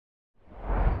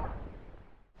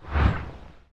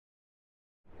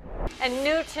And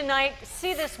new tonight,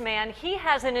 see this man. He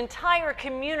has an entire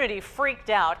community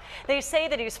freaked out. They say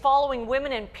that he's following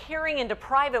women and peering into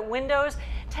private windows.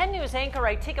 10 News anchor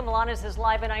Itika Milanes is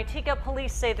live, and Itika,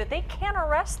 police say that they can't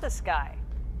arrest this guy.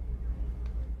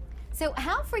 So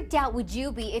how freaked out would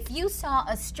you be if you saw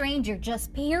a stranger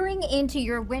just peering into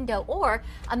your window or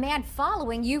a man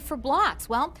following you for blocks?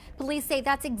 Well, police say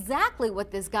that's exactly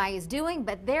what this guy is doing,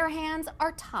 but their hands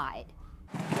are tied.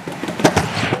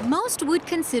 Most would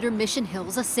consider Mission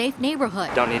Hills a safe neighborhood.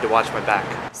 Don't need to watch my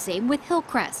back. Same with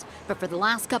Hillcrest. But for the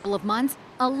last couple of months,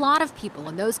 a lot of people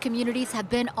in those communities have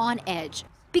been on edge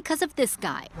because of this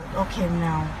guy. Okay,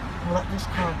 now let this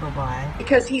car go by.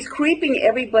 Because he's creeping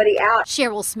everybody out.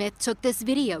 Cheryl Smith took this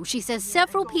video. She says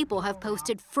several people have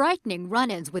posted frightening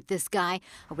run-ins with this guy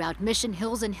around Mission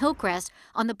Hills and Hillcrest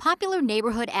on the popular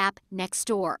neighborhood app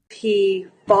Nextdoor. He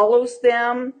follows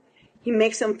them. He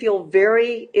makes them feel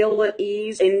very ill at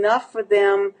ease, enough for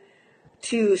them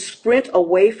to sprint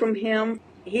away from him.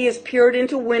 He has peered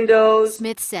into windows.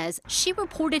 Smith says she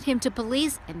reported him to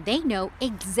police and they know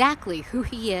exactly who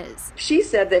he is. She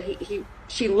said that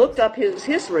she looked up his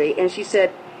history and she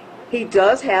said he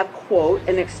does have, quote,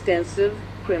 an extensive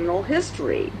criminal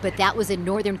history. But that was in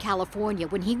Northern California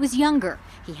when he was younger.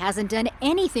 He hasn't done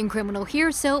anything criminal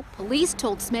here, so police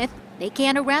told Smith they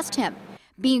can't arrest him.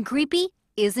 Being creepy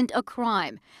isn't a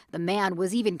crime. The man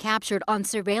was even captured on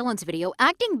surveillance video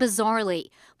acting bizarrely.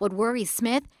 What worries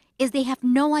Smith is they have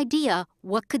no idea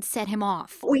what could set him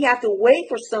off. We have to wait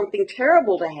for something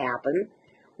terrible to happen,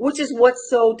 which is what's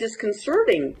so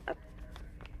disconcerting.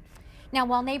 Now,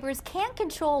 while neighbors can't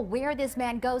control where this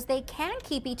man goes, they can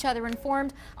keep each other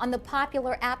informed on the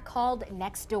popular app called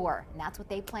Nextdoor. And that's what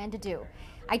they plan to do.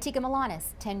 Itika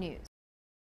Milanes, 10 News.